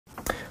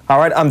All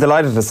right, I'm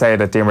delighted to say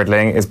that Diarmuid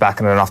Lyng is back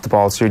in an Off the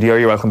Ball studio.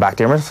 You're welcome back,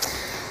 Diarmuid.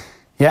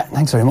 Yeah,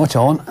 thanks very much,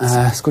 Owen.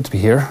 It's good to be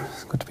here.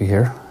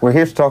 We're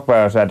here to talk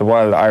about the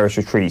Wild Irish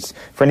Retreat.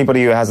 For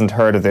anybody who hasn't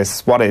heard of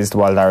this, what is the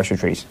Wild Irish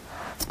Retreat?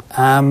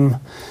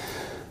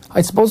 I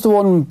suppose the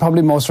one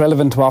probably most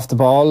relevant to Off the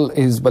Ball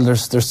is, well,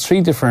 there's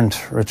 3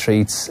 different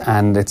retreats,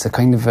 and it's a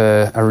kind of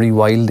a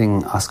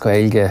rewilding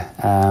Oscailge.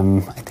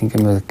 I think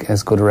I'm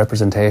as good a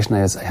representation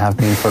as I have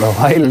been for a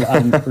while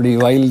on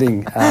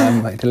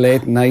rewilding,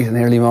 late night and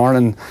early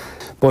morning.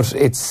 But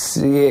it's,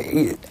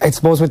 I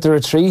suppose with the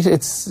retreat,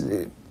 it's,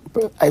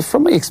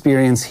 from my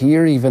experience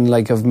here, even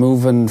like of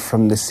moving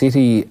from the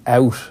city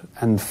out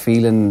and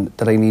feeling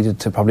that I needed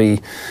to probably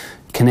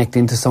connect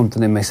into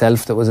something in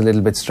myself that was a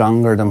little bit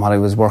stronger than what I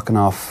was working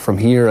off from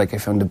here. Like I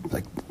found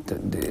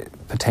the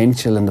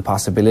potential and the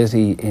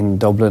possibility in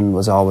Dublin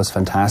was always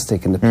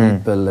fantastic, and the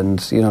people,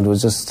 and you know, there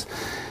was just.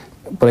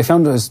 But I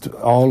found I was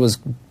always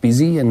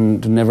busy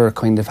and never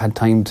kind of had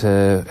time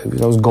to.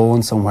 I was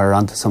going somewhere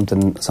onto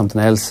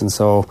something else, and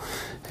so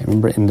I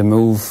remember in the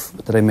move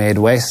that I made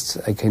west,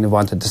 I kind of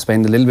wanted to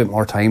spend a little bit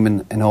more time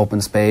in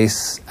open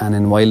space and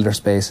in wilder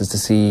spaces to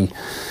see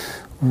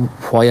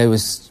why I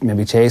was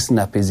maybe chasing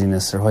that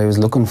busyness, or why I was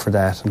looking for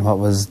that, and what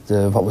was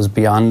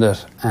beyond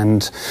it.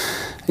 And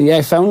yeah,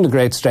 I found a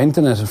great strength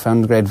in it. I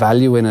found a great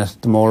value in it.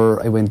 The more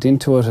I went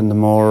into it, and the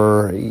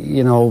more,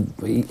 you know,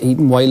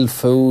 eating wild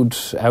food,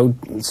 out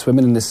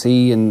swimming in the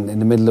sea in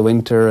the middle of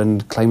winter,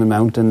 and climbing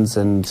mountains,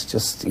 and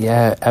just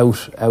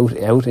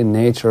out in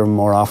nature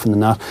more often than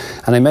not.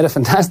 And I met a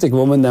fantastic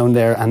woman down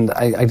there, and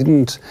I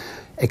didn't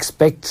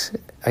expect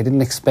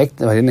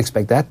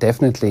that,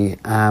 definitely.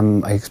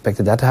 I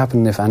expected that to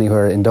happen, if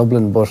anywhere, in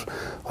Dublin. But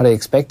what I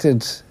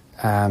expected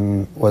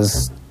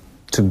was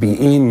to be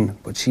in.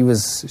 But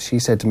she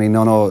said to me,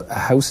 no, a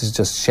house is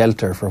just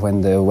shelter for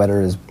when the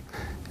weather is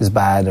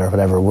bad or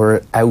whatever.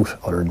 We're out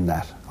other than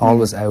that.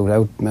 Always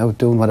out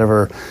doing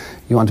whatever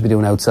you want to be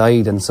doing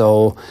outside. And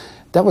so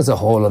that was a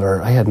whole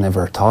other. I had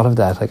never thought of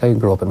that. Like, I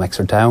grew up in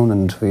Wexford town,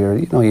 and we were,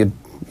 you know, you'd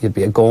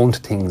be going to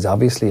things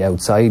obviously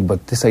outside,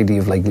 but this idea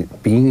of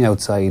like being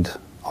outside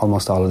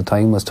almost all of the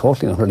time was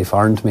totally not really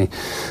foreign to me.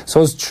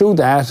 So it's through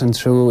that and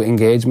through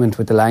engagement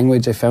with the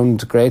language, I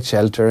found great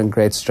shelter and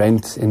great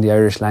strength in the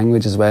Irish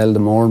language as well. The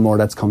more and more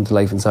that's come to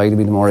life inside of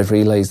me, the more I've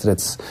realised that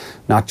it's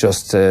not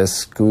just a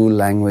school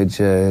language,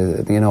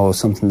 you know,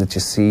 something that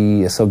you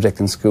see, a subject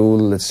in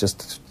school. It's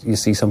just, you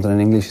see something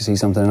in English, you see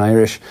something in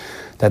Irish.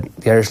 That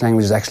the Irish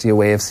language is actually a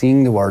way of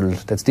seeing the world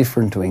that's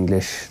different to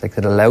English, like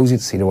that allows you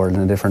to see the world in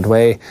a different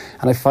way.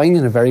 And I find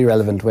in a very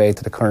relevant way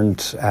to the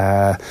current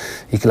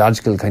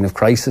ecological kind of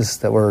crisis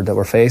that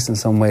we're facing in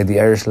some way. The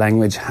Irish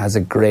language has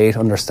a great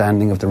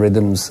understanding of the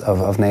rhythms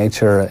of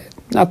nature.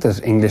 Not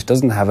that English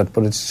doesn't have it,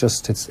 but I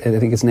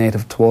think it's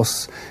native to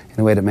us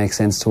in a way that makes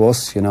sense to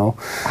us, you know.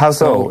 How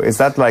so? Is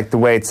that like the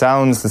way it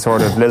sounds, the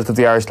sort of lilt of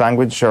the Irish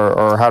language,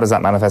 or how does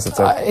that manifest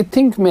itself? I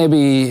think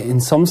maybe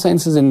in some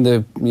senses in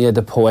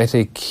the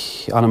poetic,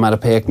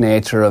 onomatopoeic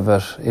nature of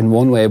it in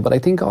one way, but I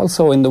think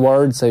also in the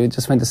words. I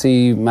just went to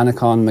see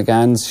Manacon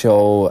McGann's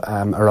show,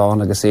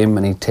 Arán agus Im,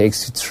 and he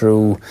takes you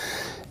through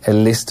a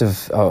list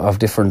of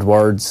different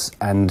words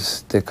and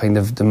the kind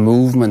of the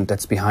movement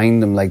that's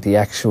behind them, like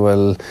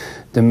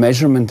the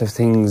measurement of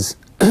things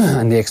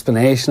and the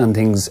explanation on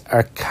things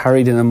are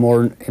carried in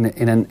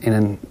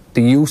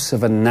the use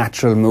of a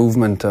natural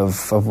movement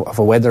of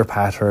a weather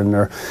pattern.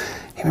 Or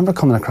I remember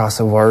coming across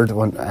a word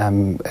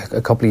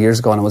a couple of years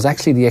ago, and it was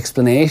actually the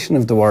explanation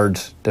of the word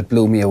that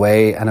blew me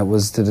away, and it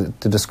was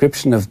the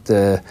description of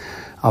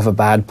a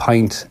bad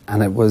pint,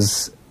 and it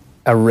was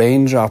a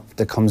raindrop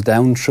that comes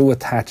down through a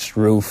thatched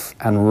roof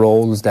and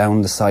rolls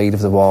down the side of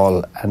the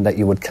wall, and that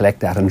you would collect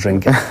that and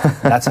drink it.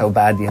 That's how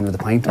bad the end of the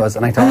pint was.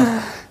 And I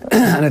thought,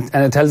 and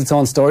it tells its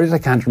own story that I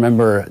can't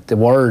remember the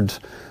word,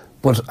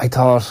 but I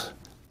thought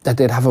that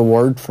they'd have a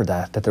word for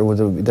that, that there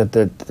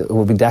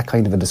would be that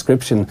kind of a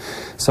description.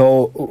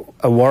 So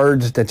a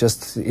word that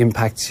just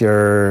impacts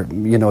you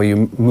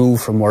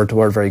move from word to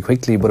word very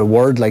quickly, but a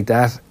word like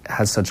that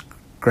has such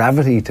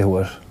gravity to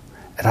it.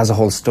 It has a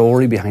whole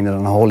story behind it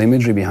and a whole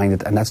imagery behind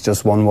it, and that's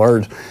just one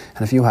word.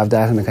 And if you have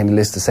that in a kind of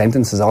list of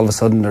sentences, all of a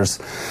sudden there's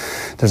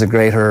a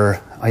greater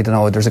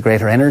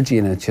energy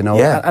in it, you know.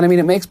 Yeah. And I mean,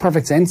 it makes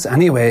perfect sense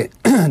anyway.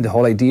 The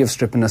whole idea of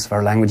stripping us of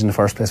our language in the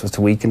first place was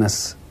to weaken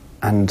us.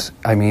 And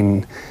I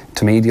mean,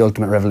 to me, the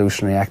ultimate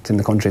revolutionary act in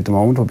the country at the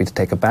moment would be to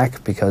take it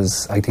back,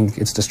 because I think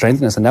it's to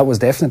strengthen us. And that was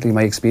definitely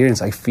my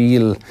experience. I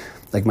feel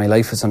like my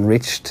life is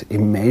enriched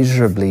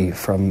immeasurably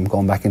from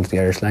going back into the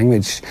Irish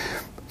language.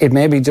 It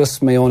may be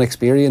just my own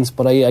experience,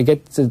 but I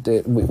get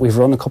we've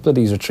run a couple of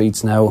these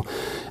retreats now,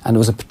 and there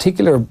was a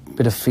particular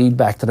bit of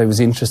feedback that I was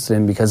interested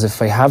in, because if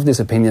I have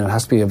this opinion, you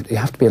have to be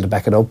able to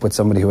back it up with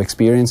somebody who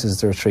experiences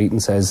the retreat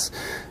and says,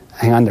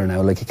 hang on there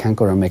now, like you can't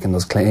go around making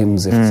those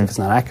claims if it's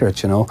not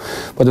accurate, you know.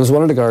 But there was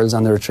one of the girls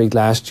on the retreat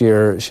last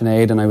year,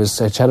 Sinead, and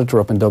I chatted to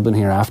her up in Dublin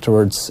here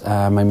afterwards.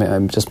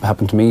 I just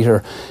happened to meet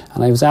her,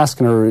 and I was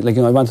asking her, like,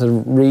 you know, I wanted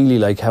to really,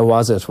 like, how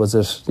was it? Was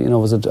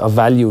it of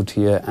value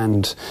to you?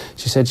 And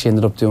she said she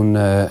ended up doing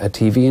a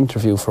TV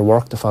interview for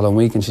work the following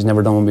week, and she's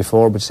never done one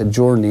before, but she said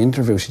during the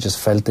interview she just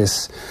felt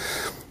this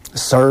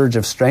surge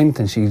of strength,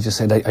 and she just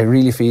said, I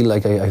really feel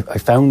like I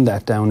found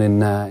that down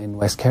in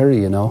West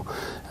Kerry, you know.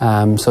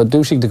 So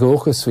Dúisig de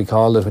Gochas, we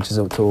call it, which is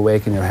to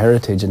awaken your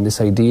heritage, and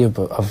this idea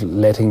of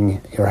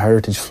letting your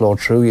heritage flow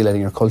through you,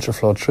 letting your culture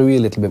flow through you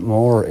a little bit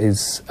more,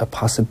 is a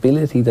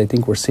possibility that I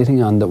think we're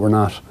sitting on that we're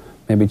not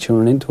maybe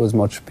tuning into as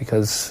much,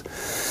 because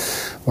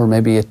or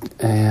maybe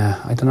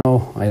I don't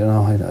know.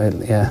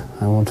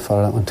 I won't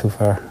follow that one too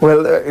far.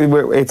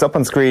 Well, it's up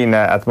on screen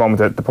at the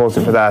moment, the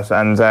poster for that,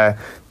 and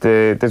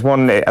there's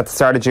one at the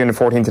start of June, the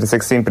 14th to the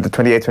 16th, but the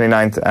 28th,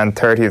 29th and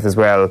 30th as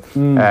well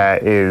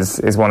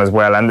is one as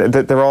well, and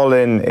they're all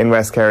in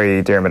West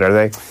Kerry, Diarmuid, are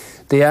they?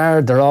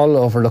 They're all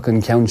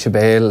overlooking County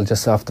Bale,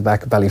 just off the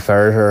back of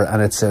Ballyferrher,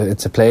 and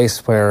it's a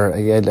place where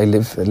I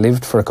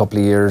lived for a couple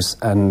of years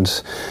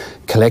and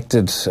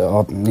collected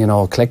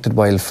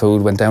wild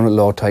food, went down at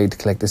low tide to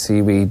collect the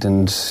seaweed,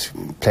 and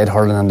played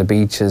hurling on the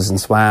beaches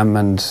and swam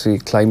and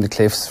climbed the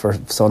cliffs for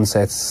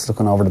sunsets,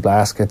 looking over the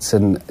Blaskets,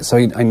 and so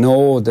I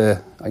know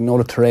the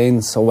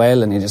terrain so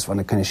well, and you just want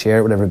to kind of share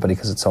it with everybody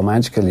because it's so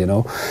magical, you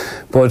know.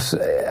 But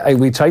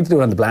we tried to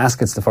do it on the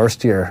Blaskets the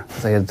first year,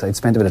 because I'd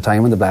spent a bit of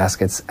time on the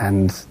Blaskets,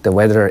 and the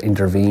weather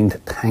intervened,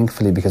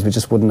 thankfully, because we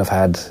just wouldn't have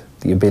had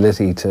the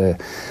ability to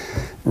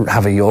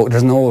have a yoke.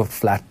 There's no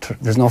flat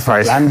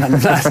land on the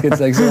Blaskets,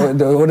 like, so it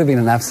would have been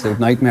an absolute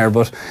nightmare.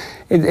 But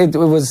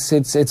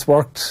it's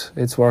worked.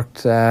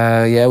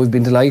 Yeah, we've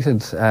been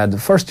delighted.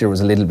 The first year was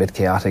a little bit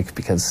chaotic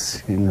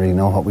because we didn't really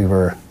know what we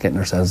were getting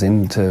ourselves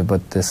into.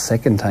 But the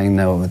second time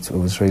now, it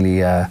was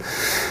really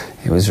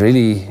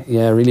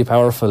really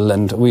powerful.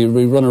 And we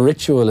run a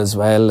ritual as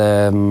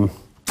well.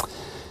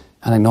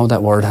 And I know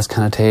that word has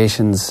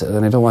connotations,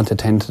 and I don't want to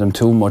tend to them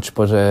too much,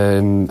 but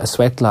a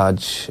sweat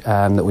lodge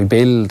that we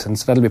build, and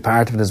so that'll be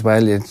part of it as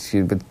well. You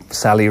with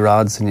sally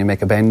rods, and you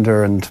make a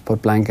bender and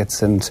put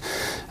blankets and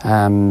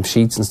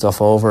sheets and stuff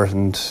over it,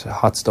 and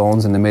hot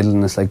stones in the middle,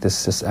 and it's like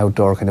this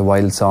outdoor kind of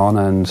wild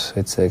sauna, and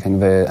it's a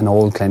kind of an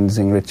old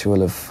cleansing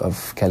ritual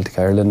of Celtic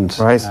Ireland.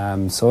 Right.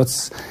 So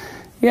it's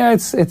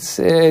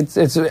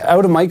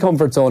out of my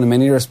comfort zone in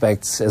many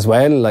respects as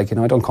well. Like, you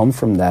know, I don't come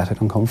from that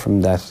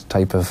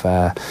type of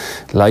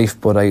life,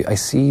 but I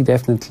see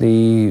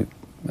definitely.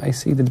 I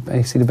see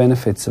the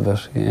benefits of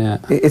it. Yeah,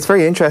 it's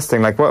very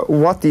interesting. Like,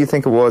 what do you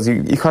think it was?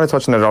 You kind of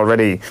touched on it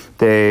already.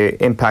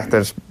 The impact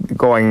that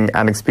going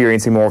and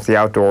experiencing more of the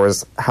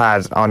outdoors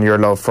had on your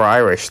love for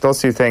Irish. Those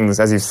two things,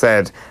 as you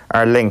said,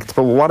 are linked.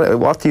 But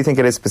what do you think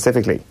it is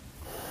specifically?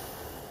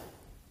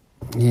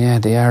 Yeah,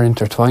 they are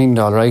intertwined.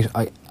 All right.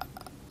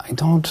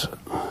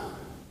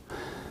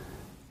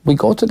 We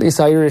go to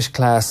this Irish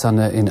class on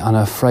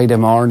a Friday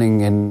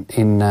morning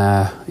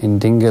in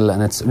Dingle,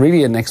 and it's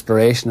really an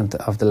exploration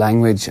of the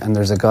language. And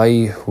there's a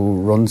guy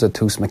who runs it,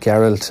 Tús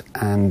McGarrett,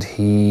 and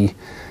he's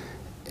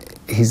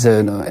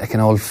like an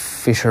old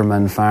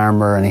fisherman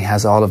farmer, and he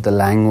has all of the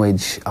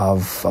language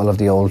of all of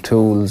the old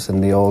tools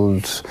and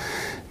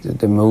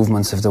the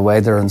movements of the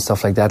weather and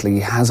stuff like that. Like,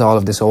 he has all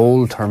of this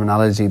old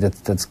terminology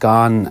that's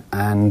gone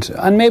and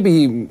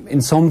maybe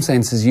in some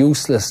sense is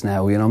useless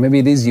now, you know. Maybe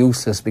it is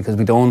useless because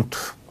we don't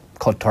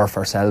cut turf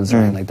ourselves or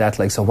anything like that.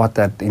 Like, so what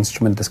that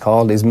instrument is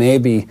called is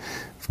maybe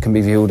can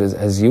be viewed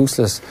as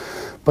useless.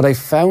 But I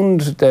found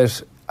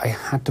that I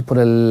had to put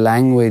a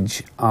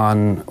language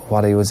on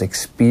what I was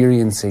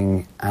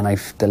experiencing, and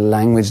the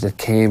language that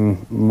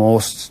came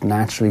most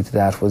naturally to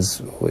that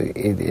was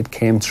it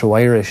came through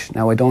Irish.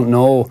 Now, I don't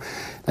know,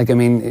 like, I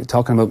mean,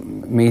 talking about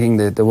meeting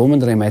the woman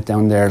that I met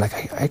down there,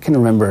 like, I can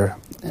remember,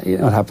 you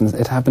know,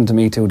 it happened to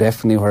me too,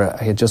 definitely, where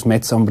I had just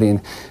met somebody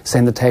and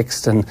sent a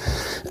text, and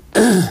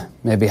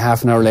maybe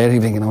half an hour later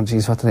you're thinking, oh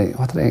geez, what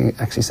did I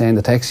actually say in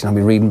the text? You know, I'd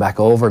be reading back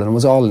over it, and it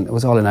was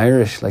all in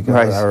Irish, like,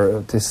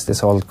 right. This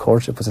whole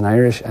courtship was in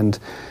Irish, and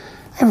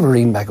I remember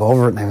reading back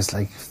over it, and I was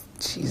like,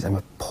 geez, I'm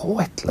a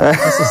poet, like,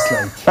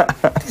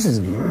 this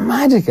is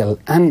magical,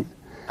 and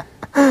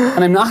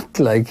I'm not,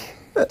 like,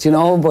 do you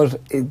know, but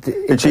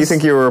did she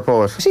think you were a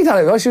poet? She thought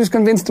I was. She was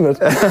convinced of it.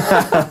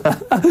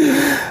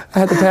 I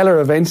had to tell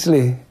her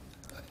eventually.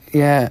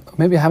 Yeah,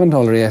 maybe I haven't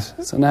told her yet.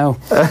 So now,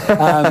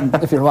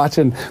 if you're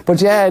watching,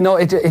 but yeah, no,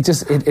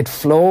 it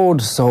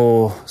flowed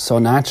so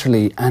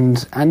naturally,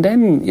 and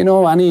then, you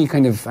know, any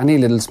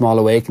little small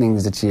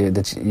awakenings that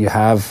you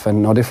have,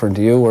 and no different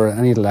to you or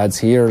any of the lads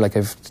here. Like,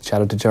 I've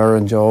chatted to Ger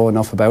and Joe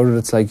enough about it.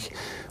 It's like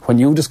when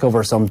you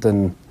discover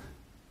something,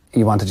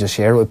 you want to just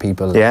share it with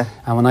people. Yeah.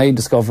 And when I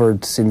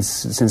discovered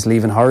since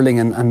leaving hurling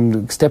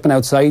and stepping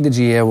outside the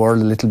GAA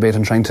world a little bit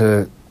and trying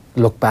to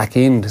look back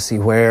in to see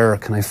where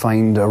can I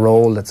find a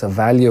role that's of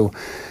value,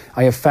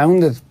 I have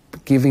found that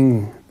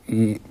giving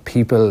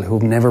people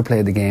who've never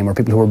played the game, or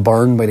people who were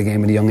burned by the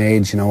game at a young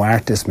age, you know,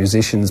 artists,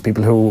 musicians,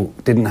 people who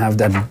didn't have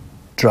that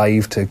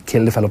drive to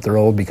kill the fellow up the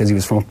road because he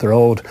was from up the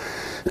road.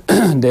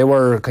 They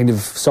were kind of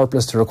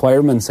surplus to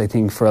requirements, I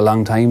think, for a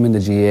long time in the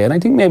GAA, and I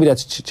think maybe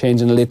that's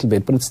changing a little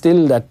bit, but it's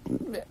still that,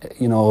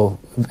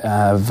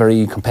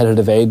 very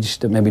competitive edge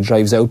that maybe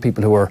drives out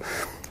people who are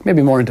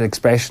maybe more into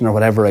expression or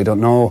whatever, I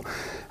don't know.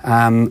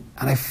 And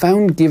I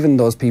found giving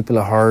those people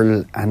a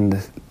hurl and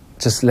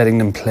just letting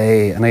them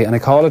play, and I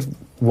call it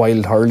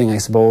wild hurling, I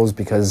suppose,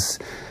 because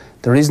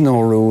there is no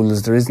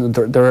rules.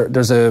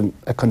 There's a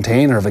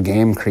container of a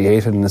game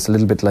created, and it's a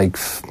little bit like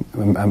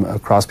a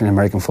cross between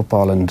American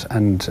football and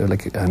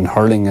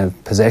hurling, a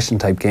possession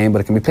type game,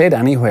 but it can be played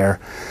anywhere,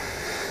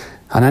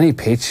 on any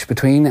pitch,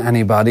 between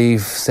anybody.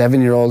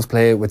 7-year-olds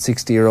play it with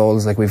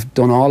 60-year-olds. Like, we've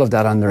done all of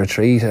that on the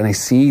retreat, and I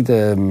see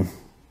the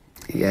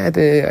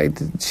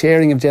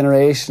sharing of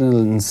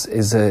generations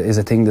is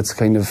a thing that's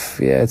kind of,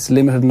 it's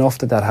limited enough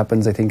that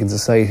happens, I think, in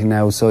society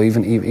now. So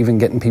even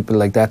getting people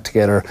like that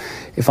together,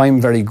 if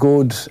I'm very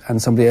good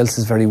and somebody else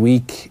is very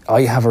weak,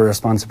 I have a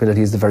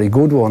responsibility as the very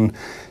good one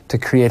to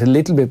create a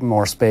little bit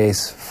more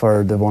space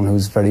for the one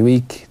who's very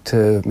weak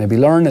to maybe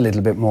learn a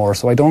little bit more.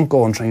 So I don't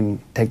go and try and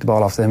take the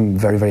ball off them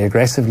very, very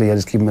aggressively. I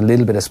just give them a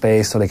little bit of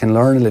space so they can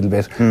learn a little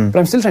bit. But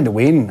I'm still trying to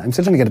win. I'm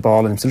still trying to get the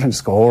ball, and I'm still trying to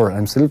score, and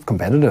I'm still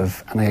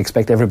competitive, and I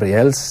expect everybody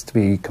else to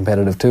be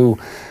competitive too.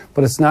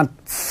 But it's not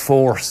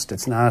forced.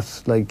 It's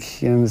not like,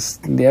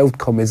 the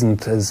outcome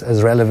isn't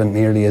as relevant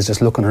nearly as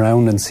just looking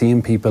around and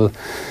seeing people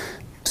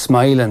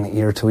smiling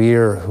ear to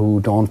ear who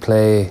don't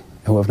play,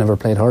 who have never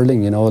played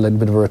hurling, a little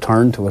bit of a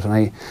return to it.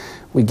 And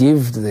we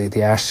give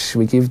the ash,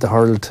 we give the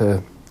hurl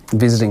to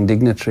visiting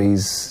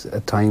dignitaries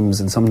at times,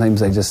 and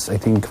sometimes I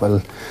think,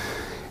 well,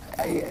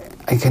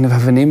 I kind of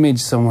have an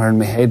image somewhere in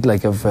my head,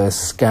 like, of a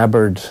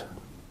scabbard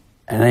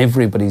and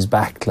everybody's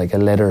back, like a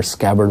leather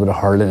scabbard with a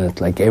hurl in it,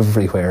 like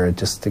everywhere,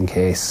 just in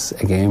case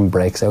a game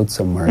breaks out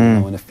somewhere,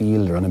 in a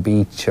field or on a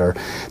beach, or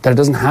that it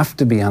doesn't have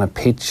to be on a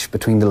pitch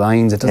between the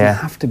lines. It doesn't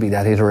have to be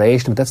that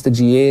iteration, but that's the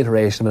GAA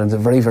iteration, but it's a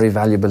very, very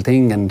valuable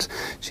thing. And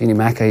Sheenie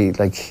Mac, I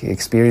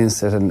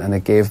experienced it, and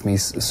it gave me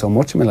so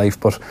much in my life.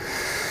 But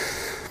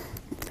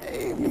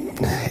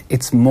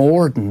it's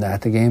more than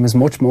that. The game is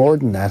much more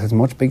than that. It's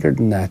much bigger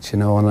than that,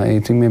 and I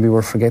think maybe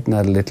we're forgetting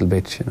that a little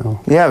bit,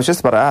 Yeah, I was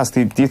just about to ask,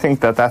 do you think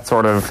that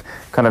sort of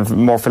kind of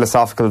more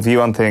philosophical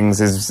view on things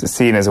is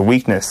seen as a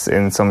weakness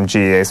in some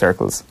GAA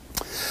circles?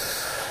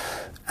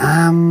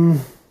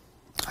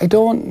 I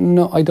don't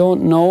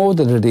know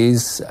that it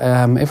is.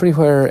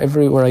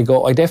 Everywhere I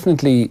go, I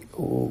definitely,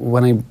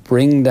 when I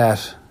bring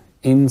that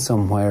in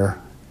somewhere,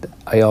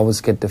 I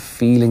always get the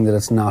feeling that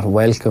it's not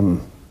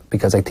welcome,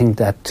 because I think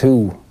that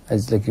too,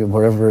 as like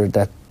wherever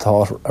that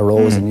thought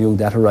arose in you,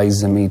 that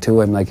arises in me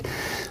too. I'm like,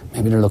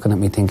 maybe they're looking at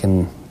me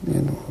thinking,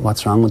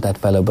 what's wrong with that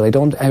fellow? But I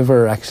don't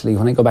ever actually,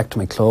 when I go back to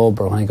my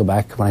club, or when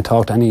I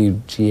talk to any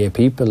GAA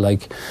people,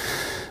 like,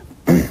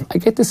 I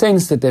get the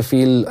sense that they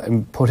feel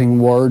I'm putting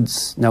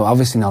words. Now,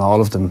 obviously not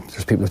all of them.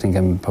 There's people who think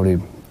I'm probably,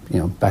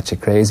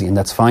 batshit crazy, and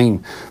that's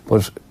fine.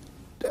 But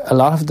a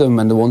lot of them,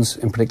 and the ones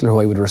in particular who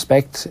I would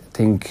respect,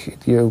 think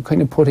you're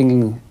kind of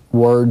putting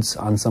words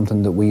on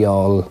something that we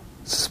all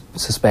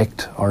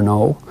suspect or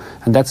know,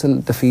 and that's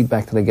the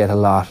feedback that I get a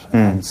lot.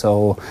 And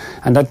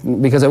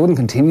that, because I wouldn't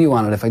continue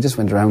on it if I just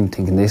went around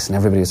thinking this and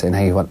everybody was saying,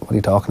 hey, what are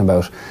you talking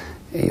about?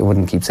 You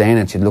wouldn't keep saying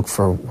it. You'd look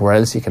for where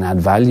else you can add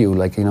value.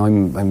 Like,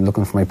 I'm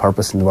looking for my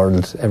purpose in the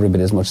world every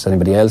bit as much as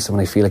anybody else, and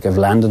when I feel like I've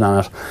landed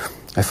on it,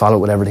 I follow it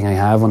with everything I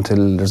have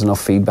until there's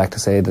enough feedback to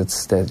say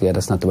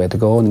that's not the way to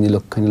go, and then you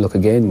look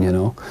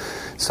again,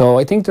 So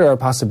I think there are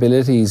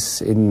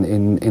possibilities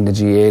in the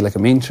GAA. Like,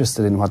 I'm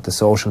interested in what the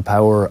social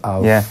power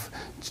of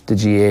the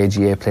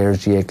GAA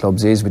players, GAA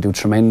clubs is. We do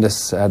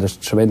tremendous. It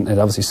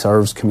obviously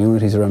serves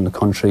communities around the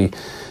country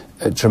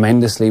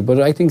tremendously, but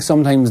I think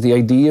sometimes the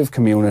idea of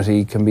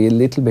community can be a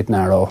little bit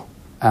narrow.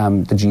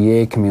 The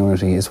GAA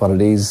community is what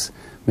it is,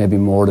 maybe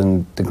more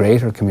than the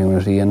greater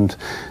community, and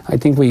I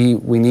think we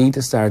need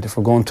to start, if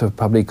we're going to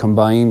probably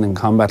combine and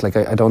combat, like,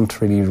 I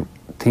don't really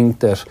think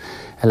that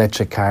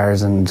electric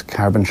cars and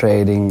carbon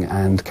trading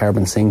and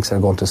carbon sinks are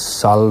going to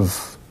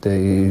solve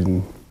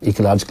the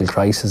ecological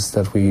crisis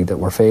that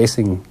we're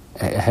facing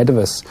ahead of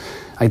us.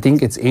 I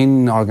think it's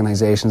in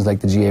organisations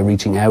like the GAA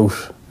reaching out,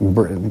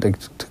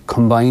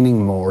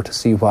 combining more to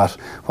see what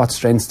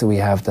strengths do we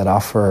have that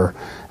offer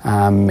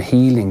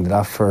healing, that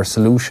offer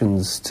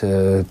solutions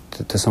to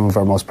some of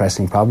our most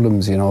pressing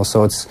problems,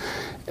 So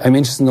I'm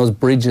interested in those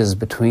bridges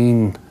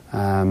between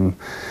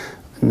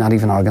not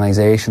even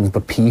organisations,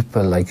 but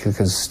people, like,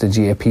 because the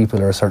GAA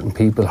people are a certain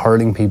people,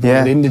 hurling people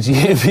within the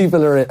GAA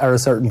people are a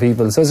certain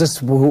people. So it's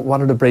just,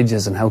 what are the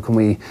bridges and how can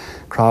we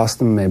cross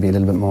them maybe a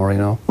little bit more,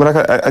 Well,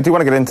 like, I do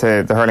want to get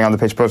into the hurling on the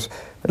pitch, but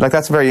like,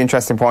 that's a very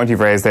interesting point you've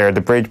raised there, the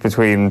bridge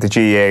between the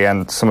GAA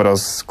and some of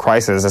those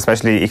crises,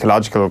 especially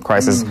ecological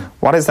crises.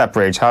 What is that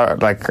bridge?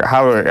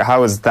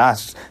 How is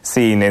that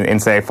seen in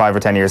say 5 or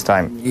 10 years'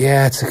 time?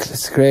 Yeah,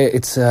 it's great.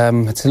 It's a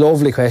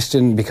lovely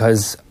question,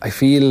 because I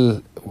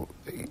feel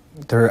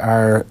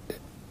I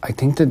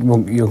think that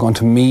you're going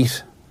to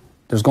meet,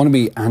 there's going to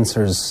be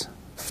answers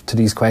to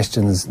these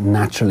questions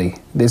naturally.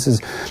 This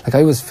is, like,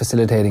 I was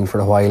facilitating for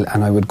a while,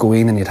 and I would go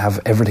in and you'd have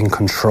everything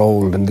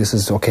controlled, and this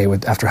is, okay,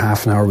 after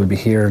half an hour we'll be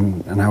here,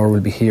 and an hour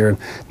we'll be here, and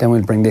then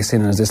we'll bring this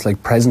in as this,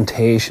 like,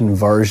 presentation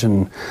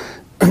version.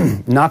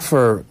 Not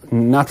for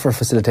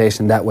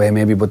facilitation that way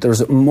maybe, but there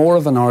was more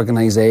of an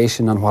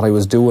organisation on what I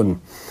was doing,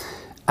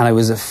 and I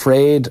was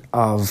afraid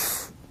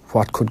of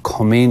what could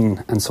come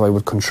in, and so I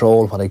would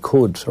control what I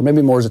could, or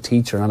maybe more as a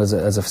teacher, not as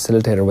a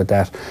facilitator with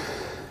that.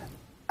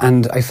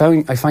 And I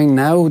find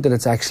now that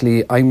it's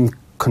actually, I'm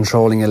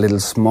controlling a little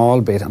small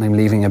bit and I'm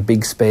leaving a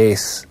big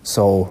space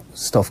so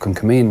stuff can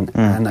come in.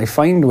 And I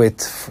find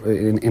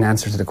in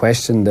answer to the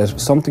question, that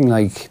something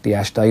like the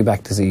ash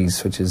dieback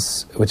disease, which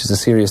is a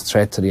serious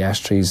threat to the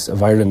ash trees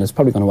of Ireland, is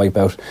probably going to wipe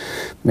out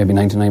maybe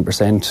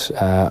 99%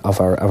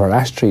 of our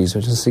ash trees,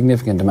 which is a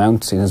significant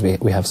amount, seeing as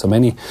we have so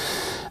many.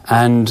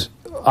 And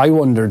I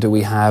wonder, do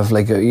we have,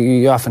 like,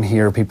 you often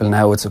hear people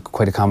now, it's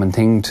quite a common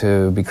thing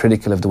to be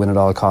critical of the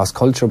win-at-all-cost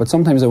culture, but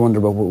sometimes I wonder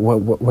about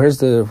where's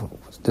the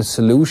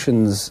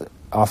solutions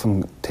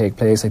often take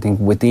place, I think,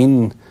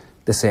 within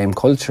the same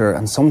culture.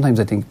 And sometimes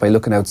I think by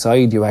looking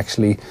outside,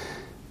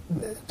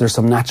 there's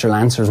some natural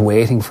answers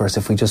waiting for us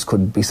if we just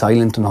could be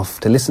silent enough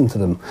to listen to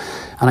them.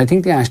 And I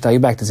think the ash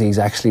dieback disease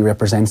actually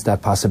represents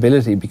that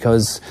possibility,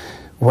 because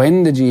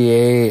when the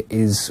GAA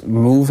is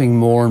moving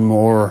more and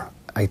more,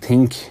 I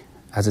think,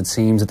 as it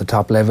seems at the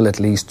top level at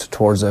least,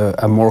 towards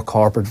a more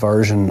corporate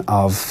version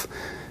of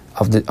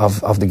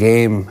the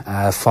game,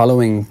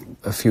 following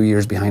a few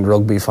years behind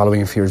rugby,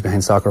 following a few years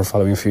behind soccer,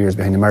 following a few years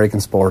behind American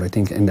sport, I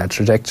think, in that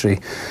trajectory.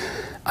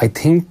 I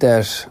think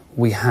that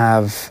we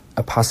have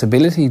a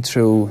possibility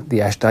through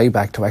the ash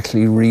dieback to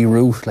actually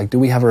reroute. Like, do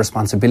we have a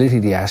responsibility,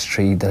 the ash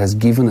tree, that has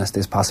given us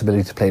this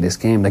possibility to play this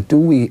game? Like, do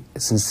we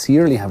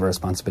sincerely have a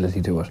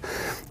responsibility to it?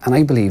 And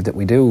I believe that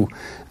we do.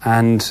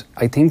 And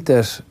I think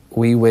that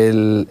we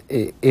will,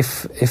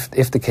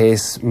 if the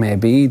case may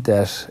be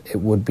that it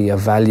would be a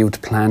value to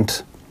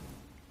plant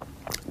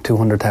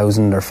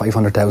 200,000 or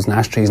 500,000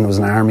 ash trees, and there was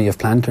an army of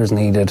planters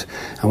needed,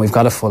 and we've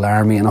got a full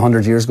army, and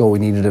 100 years ago we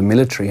needed a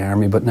military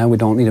army, but now we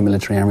don't need a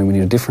military army, we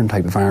need a different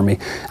type of army,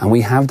 and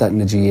we have that in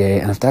the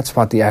GAA. And if that's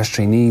what the ash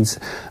tree needs,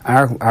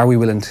 are we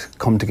willing to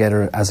come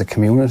together as a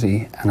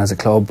community and as a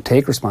club,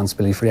 take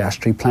responsibility for the ash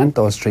tree, plant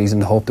those trees in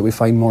the hope that we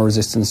find more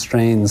resistant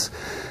strains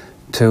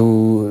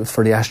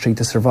for the ash tree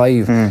to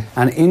survive.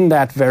 And in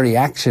that very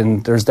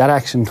action, there's that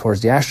action towards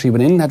the ash tree,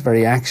 but in that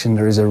very action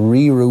there is a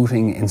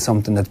rerouting in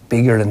something that's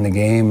bigger than the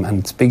game, and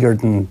it's bigger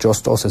than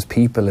just us as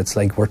people. It's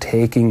like we're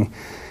taking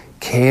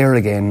care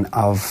again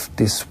of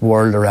this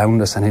world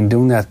around us, and in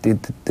doing that,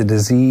 the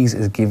disease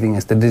is giving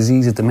us, the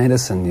disease is the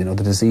medicine, you know,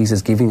 the disease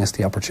is giving us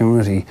the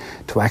opportunity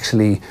to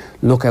actually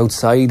look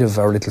outside of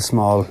our little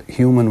small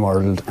human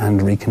world and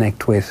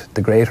reconnect with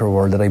the greater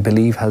world that I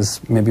believe has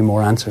maybe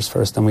more answers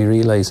for us than we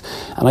realise.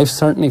 And I've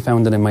certainly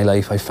found that in my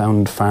life. I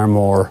found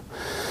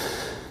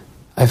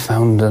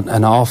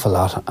an awful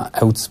lot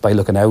by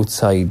looking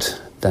outside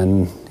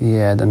than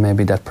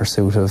maybe that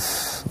pursuit of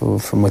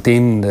from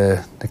within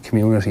the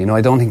community. You know,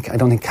 I don't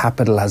think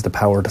capital has the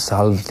power to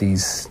solve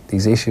these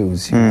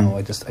issues. You know,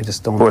 I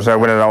just don't. But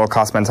with an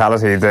all-cost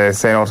mentality, the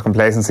say no to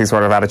complacency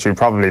sort of attitude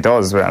probably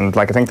does. And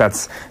like, I think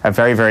that's a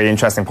very, very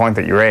interesting point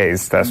that you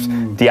raised. That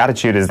the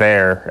attitude is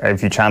there.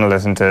 If you channel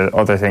it into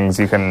other things,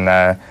 you can.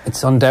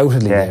 It's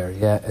undoubtedly there.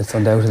 Yeah, it's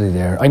undoubtedly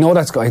there. I know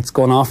it's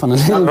gone off on a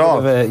little bit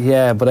of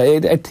a but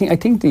I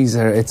think these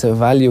are. It's a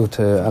value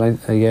to, and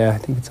I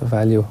think it's a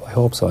value. I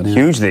hope so. Anyway.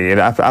 Hugely, it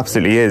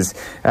absolutely is.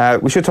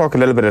 We should talk a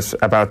little bit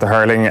about the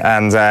hurling,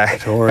 and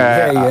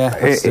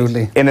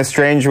absolutely. In a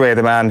strange way,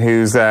 the man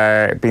who's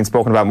been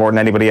spoken about more than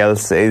anybody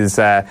else is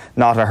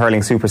not a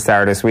hurling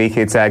superstar this week.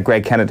 It's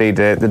Greg Kennedy,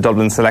 the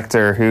Dublin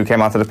selector, who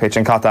came onto the pitch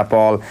and caught that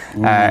ball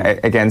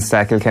against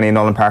Kilkenny in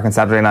Nolan Park on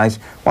Saturday night.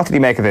 What did he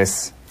make of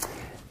this?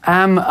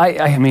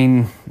 I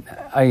mean,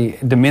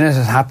 the minute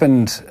it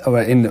happened,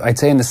 I'd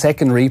say in the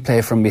second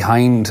replay from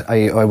behind,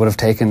 I would have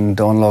taken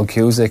Donald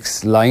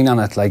Cusack's line on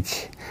it.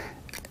 Like,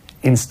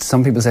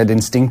 some people said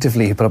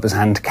instinctively he put up his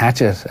hand to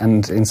catch it,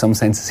 and in some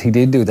senses he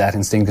did do that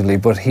instinctively,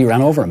 but he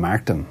ran over and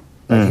marked him.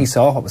 Like, he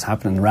saw what was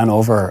happening, ran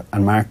over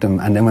and marked him,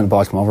 and then when the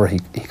ball came over, he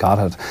got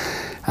it.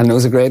 And it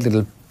was a great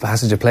little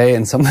passage of play.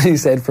 And somebody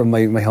said from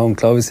my home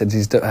club, he said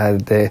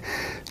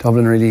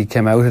Dublin really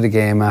came out of the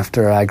game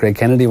after Greg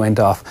Kennedy went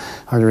off,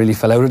 or they really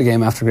fell out of the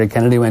game after Greg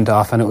Kennedy went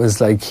off. And it was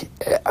like,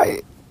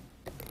 I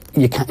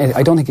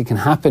don't think it can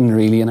happen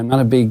really. And I'm not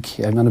a big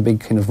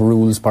kind of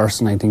rules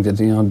person. I think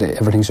that, you know,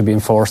 everything should be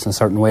enforced in a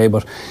certain way,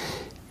 but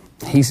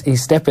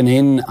he's stepping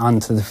in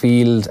onto the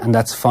field, and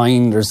that's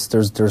fine.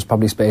 There's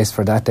probably space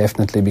for that,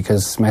 definitely,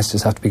 because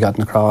messages have to be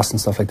gotten across and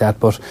stuff like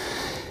that. But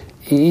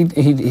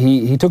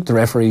he took the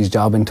referee's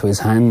job into his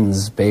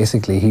hands,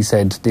 basically. He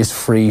said this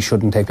free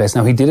shouldn't take place.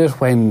 Now, he did it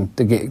when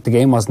the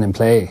game wasn't in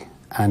play,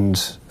 and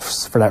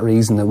for that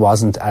reason it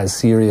wasn't as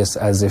serious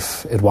as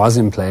if it was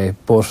in play.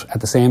 But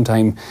at the same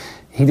time,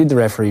 he did the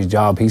referee's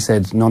job. He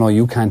said, no,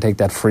 you can't take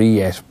that free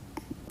yet,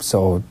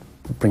 so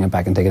bring it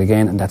back and take it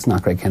again, and that's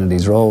not Greg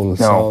Kennedy's role. No.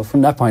 So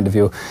from that point of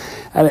view,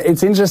 and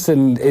it's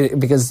interesting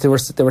because they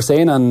were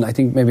saying on, I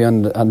think maybe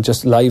on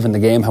just live in the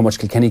game, how much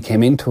Kilkenny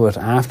came into it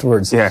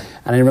afterwards. Yeah.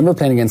 And I remember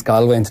playing against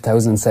Galway in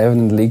 2007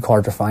 in the league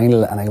quarter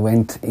final, and I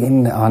went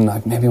in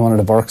on maybe one of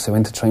the Burks. I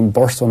went to try and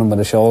burst one of them by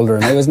the shoulder,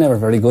 and I was never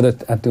very good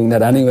at doing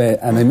that anyway,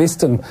 and I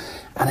missed him.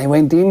 And I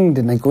went in,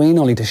 didn't I go in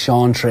only to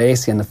Sean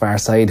Tracy on the far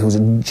side, who's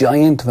a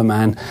giant of a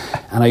man,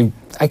 and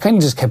I kind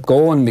of just kept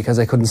going because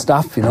I couldn't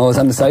stop, I was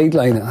on the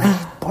sideline, and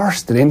I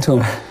bursted into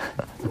him.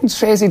 And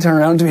Tracy turned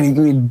around to me and he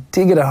gave me a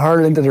dig at a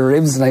hurl into the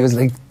ribs, and I was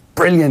like,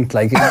 brilliant,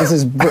 I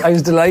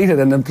was delighted,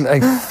 and I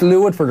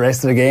flew it for the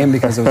rest of the game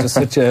because it was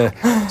just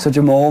such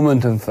a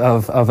moment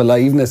of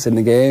aliveness in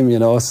the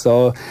game,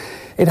 so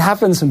it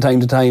happens from time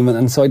to time,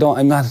 and so I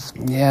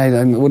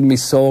wouldn't be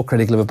so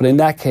critical of it, but in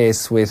that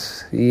case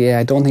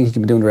I don't think he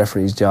can be doing the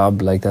referee's job,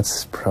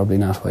 that's probably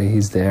not why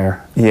he's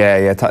there.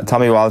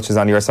 Tommy Walsh is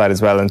on your side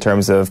as well in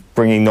terms of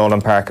bringing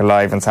Nolan Park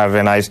alive on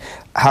Saturday night.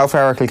 How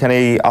far are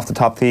Kilkenny off the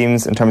top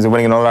teams in terms of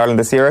winning in All-Ireland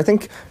this year? I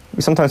think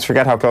we sometimes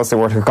forget how close they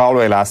were to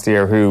Galway last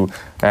year, who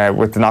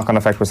with the knock-on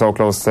effect were so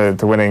close to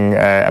winning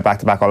a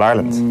back-to-back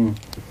All-Ireland.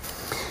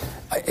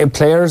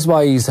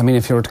 Players-wise,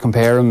 if you were to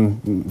compare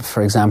them,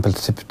 for example,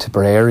 to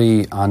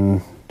Tipperary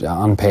on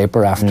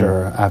paper,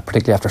 after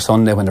particularly after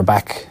Sunday when they're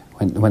back,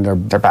 when they're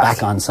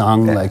back on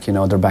song,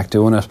 they're back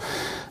doing it.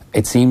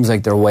 It seems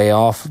like they're way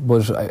off.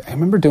 But I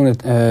remember doing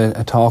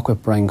a talk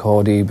with Brian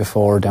Cody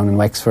before down in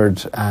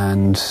Wexford,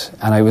 and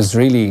I was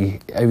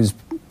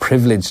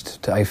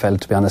privileged, I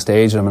felt, to be on the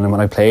stage.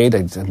 When I played, I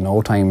had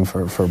no time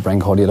for Brian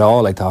Cody at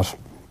all. I thought,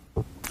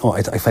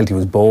 I felt he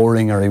was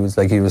boring, or he was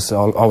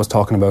always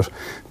talking about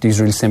these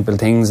really simple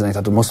things, and I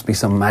thought there must be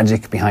some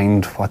magic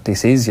behind what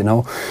this is,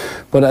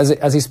 But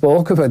as he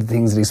spoke about the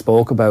things that he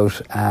spoke about,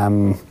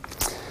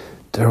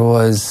 there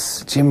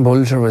was Jim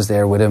Bulger was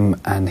there with him,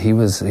 and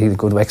he's a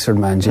good Wexford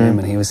man, Jim,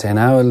 and he was saying,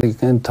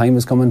 time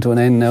is coming to an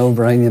end now,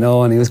 Brian,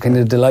 and he was kind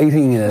of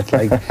delighting in it,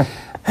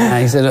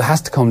 and he said it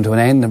has to come to an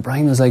end, and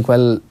Brian was like,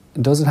 well,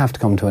 does it have to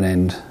come to an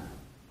end?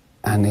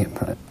 And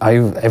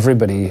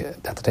everybody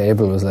at the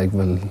table was like,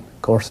 well,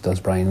 of course it does,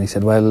 Brian. And he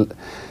said, well,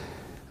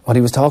 what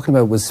he was talking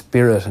about was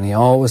spirit, and he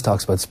always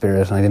talks about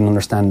spirit, and I didn't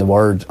understand the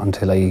word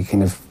until I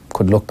kind of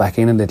could look back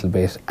in a little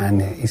bit.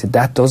 And he said,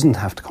 that doesn't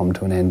have to come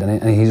to an end.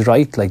 And he's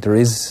right, there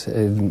is,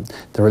 the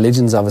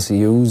religion's obviously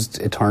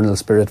used eternal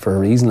spirit for a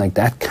reason.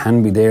 That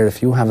can be there.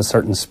 If you have a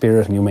certain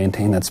spirit and you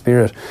maintain that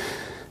spirit,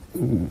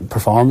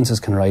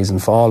 performances can rise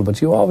and fall,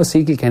 but you always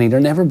see Kilkenny,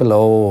 they're never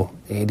below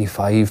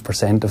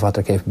 85% of what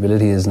their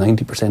capability is,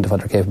 90% of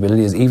what their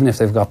capability is, even if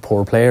they've got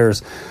poor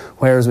players.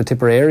 Whereas with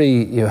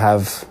Tipperary, they're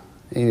at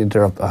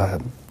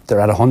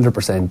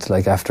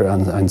 100%, after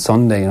on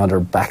Sunday, they're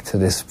back to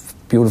this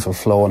beautiful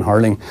flow in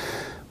hurling.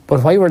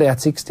 But why were they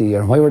at 60,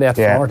 or why were they at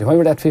 40, why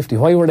were they at 50,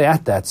 why were they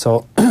at that?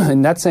 So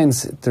in that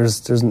sense,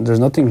 there's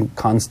nothing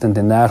constant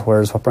in that,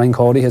 whereas what Brian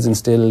Cody has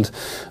instilled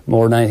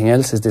more than anything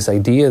else is this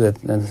idea that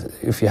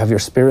if you have your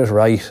spirit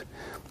right,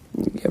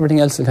 everything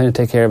else will kind of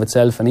take care of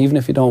itself. And even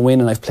if you don't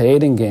win, and I've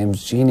played in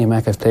games, Jeannie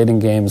Mac, I've played in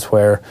games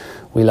where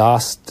we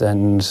lost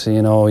and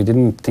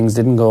things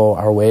didn't go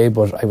our way,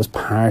 but I was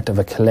part of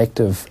a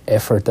collective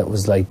effort that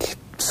was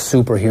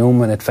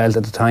superhuman. It felt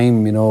at the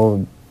time,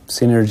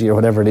 synergy or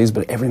whatever it is,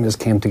 but everything just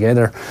came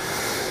together.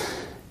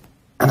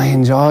 And I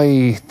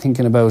enjoy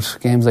thinking about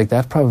games like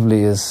that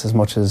probably as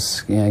much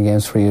as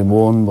games where you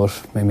won but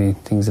maybe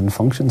things didn't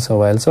function so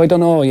well. So I don't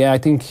know. I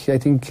think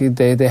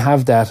they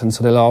have that, and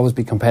so they'll always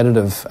be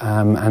competitive.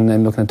 And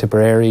then looking at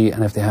Tipperary,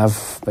 and if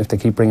they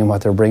keep bringing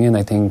what they're bringing,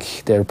 I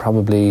think they're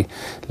probably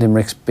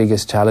Limerick's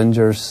biggest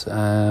challengers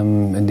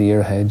in the year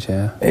ahead.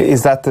 Yeah.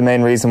 Is that the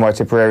main reason why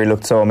Tipperary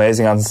looked so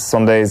amazing on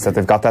Sundays? That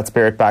they've got that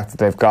spirit back, that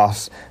they've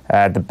got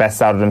the best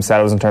out of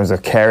themselves in terms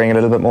of caring a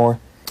little bit more?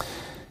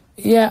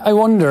 Yeah, I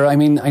wonder. I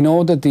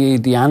know that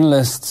the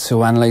analysts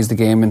who analyse the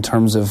game in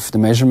terms of the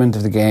measurement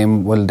of the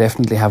game will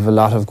definitely have a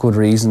lot of good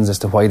reasons as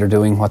to why they're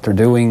doing what they're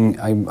doing.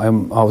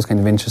 I'm always kind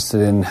of interested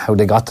in how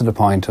they got to the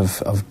point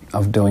of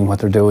doing what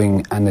they're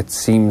doing, and it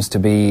seems to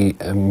be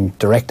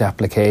direct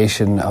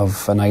application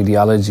of an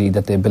ideology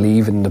that they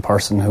believe in the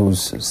person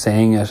who's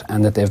saying it,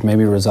 and that they've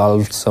maybe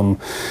resolved some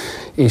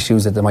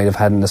issues that they might have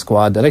had in the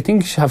squad that I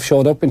think have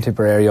showed up in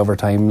Tipperary over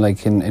time.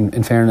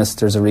 In fairness,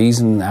 there's a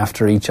reason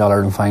after each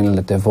All-Ireland final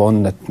that they've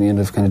won that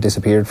they've kind of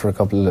disappeared for a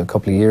couple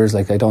of years.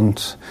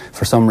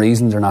 For some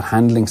reason they're not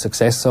handling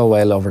success so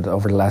well over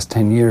the last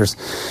 10 years.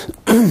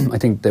 I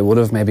think they would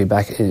have maybe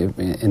back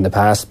in the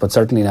past, but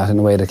certainly not in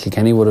the way that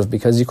Kilkenny would have,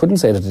 because you couldn't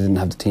say that they didn't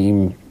have the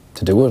team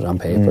to do it on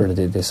paper.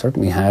 They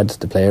certainly had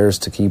the players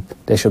to keep.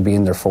 They should be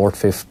in their 4th,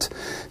 5th,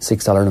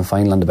 6th All-Ireland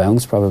final on the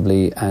bounce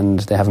probably,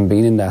 and they haven't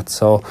been in that.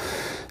 So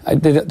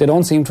they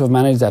don't seem to have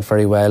managed that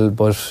very well,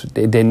 but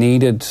they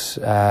needed,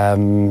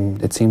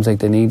 it seems like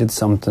they needed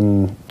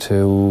something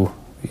to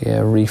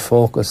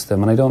refocus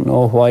them, and I don't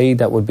know why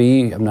that would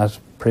be. I'm not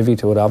privy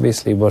to it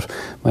obviously, but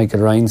Michael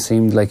Ryan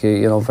seemed like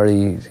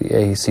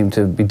he seemed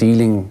to be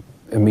dealing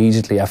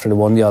immediately after the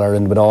won the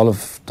All-Ireland with all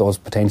of those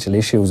potential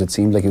issues. It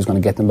seemed like he was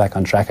going to get them back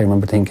on track. I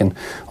remember thinking,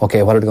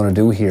 okay, what are they going to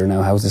do here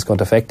now? How is this going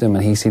to affect them?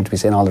 And he seemed to be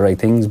saying all the right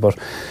things, but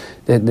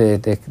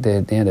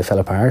they fell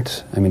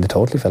apart. I mean, they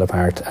totally fell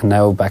apart. And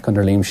now back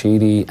under Liam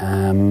Sheedy,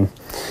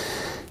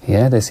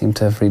 they seem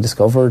to have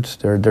rediscovered.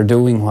 They're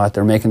doing what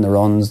they're making the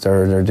runs.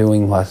 They're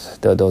doing what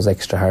those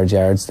extra hard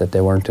yards that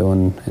they weren't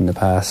doing in the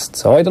past.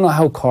 So I don't know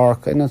how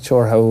Cork. I'm not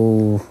sure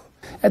how.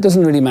 It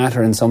doesn't really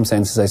matter in some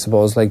senses, I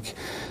suppose. Like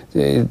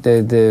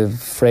the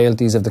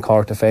frailties of the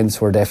Cork defence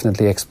were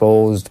definitely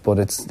exposed, but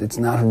it's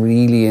not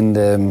really in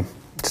the.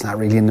 It's not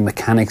really in the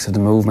mechanics of the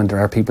movement. There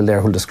are people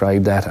there who'll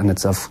describe that, and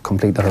it's of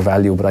complete utter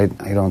value. But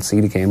I don't see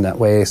the game that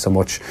way so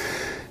much.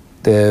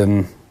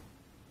 The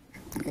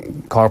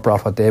Cork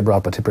brought what they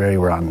brought, but Tipperary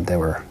were on. They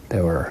were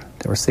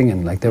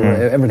singing, like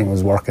everything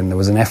was working. There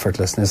was an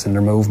effortlessness in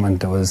their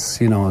movement. There was,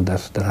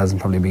 that hasn't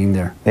probably been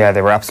there. Yeah,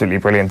 they were absolutely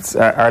brilliant.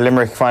 Are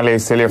Limerick finally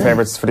still your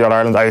favourites for the All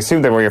Ireland? I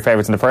assume they were your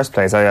favourites in the first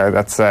place.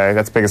 That's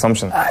a big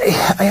assumption.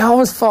 I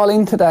always fall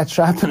into that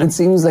trap, and it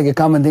seems like a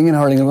common thing in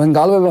hurling. When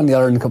Galway won the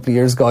All Ireland a couple of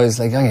years ago, I was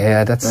like,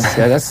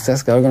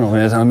 that's Galway going to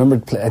win it. And I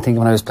remember, I think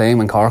when I was playing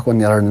when Cork won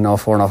the All Ireland in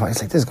 04 and 05, I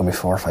was like, this is going to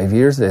be 4 or 5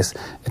 years of this.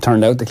 It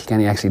turned out that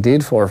Kilkenny actually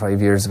did 4 or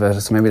 5 years of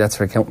it, so maybe that's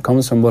where it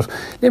comes from. But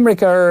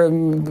Limerick are.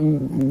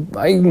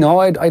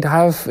 I'd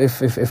have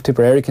if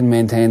Tipperary can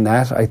maintain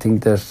that. I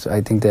think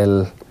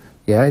they'll.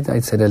 Yeah,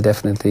 I'd say they'll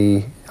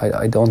definitely.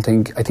 I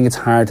think it's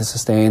hard to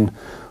sustain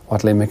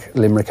what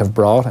Limerick have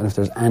brought, and if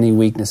there's any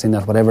weakness in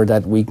that, whatever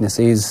that weakness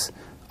is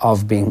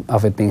of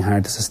it being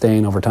hard to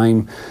sustain over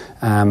time,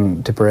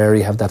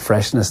 Tipperary have that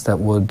freshness that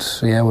would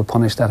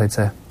punish that, I'd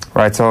say.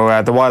 Right.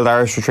 So the Wild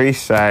Irish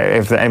Retreat.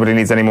 If anybody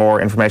needs any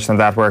more information on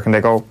that, where can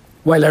they go?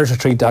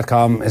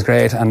 WildIrishRetreat.com is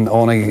great, and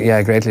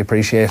Owen, greatly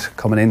appreciate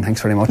coming in.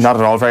 Thanks very much. Not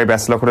at all. Very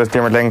best of luck with it.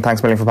 Diarmuid Lyng,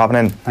 thanks a million for popping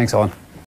in. Thanks, Owen.